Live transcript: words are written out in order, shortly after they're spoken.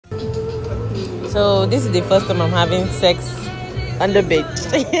So this is the first time I'm having sex on the bed.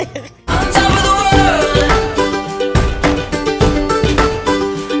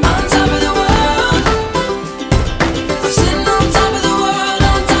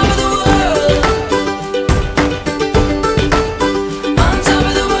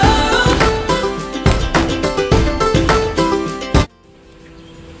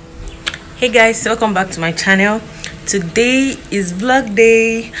 Hey guys, welcome back to my channel. Today is vlog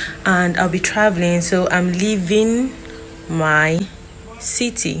day and I'll be traveling, so I'm leaving my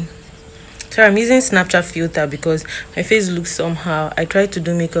city. So I'm using Snapchat filter because my face looks somehow. I tried to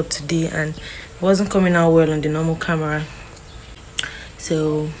do makeup today and it wasn't coming out well on the normal camera.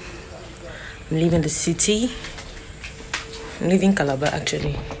 So I'm leaving the city. I'm leaving Calabar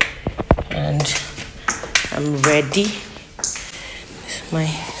actually, and I'm ready. This is my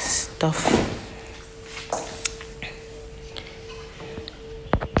stuff.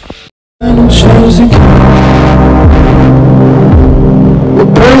 We're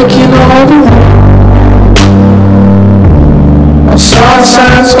breaking all the rules. Our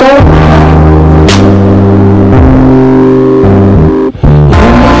signs don't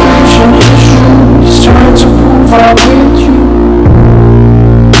immigration issues trying to prove I'm with you.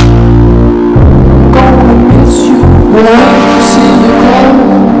 Gonna miss you when I see you go.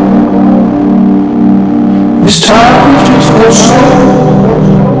 This time we just go slow.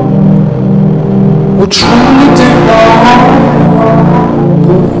 We'll truly take our home.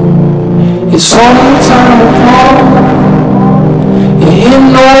 It's only time apart. In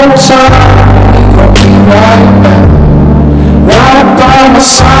no time, we gon' be right back. Right by my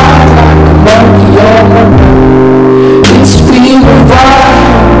side like a monkey on my back. It's been a ride,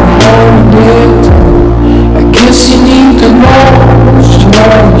 I guess you need to know to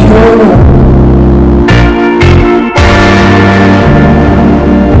know you're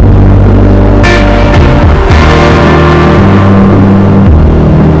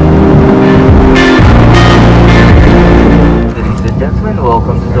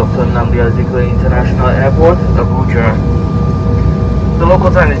International Airport, Abuja. The local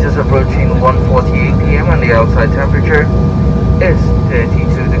time is just approaching 1:48 p.m. and the outside temperature is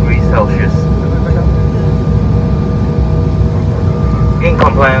 32 degrees Celsius. In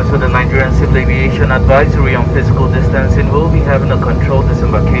compliance with the Nigerian Civil Aviation Advisory on physical distancing, we'll be having a controlled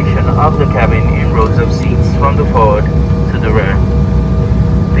disembarkation of the cabin in rows of seats from the forward to the rear.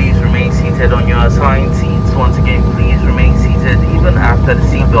 Please remain seated on your assigned seats. Once again, please remain seated even after the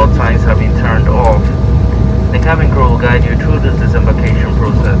seatbelt signs have been turned off. The cabin crew will guide you through this disembarkation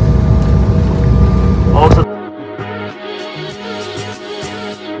process. Also,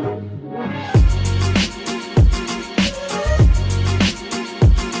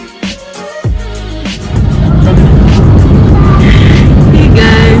 Hey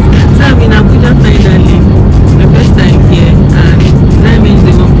guys, so I'm in Abuja finally. My first time here, and Zahemen is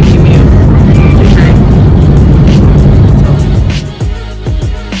the one picking me up.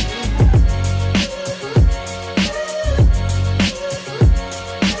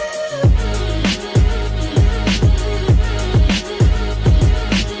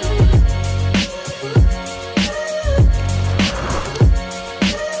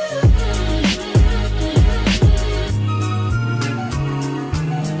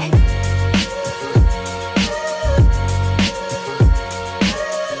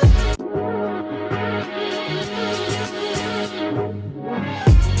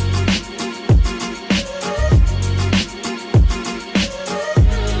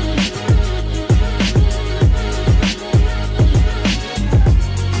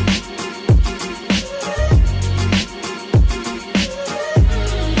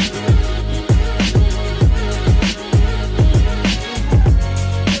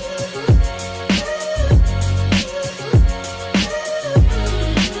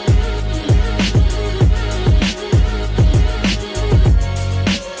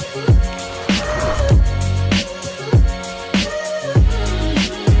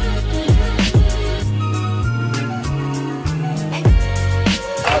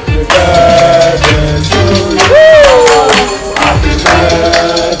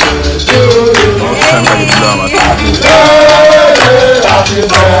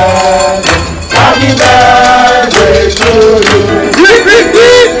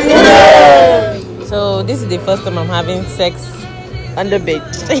 So this is the first time I'm having sex on the bed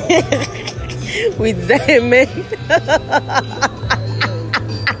with Zahemen.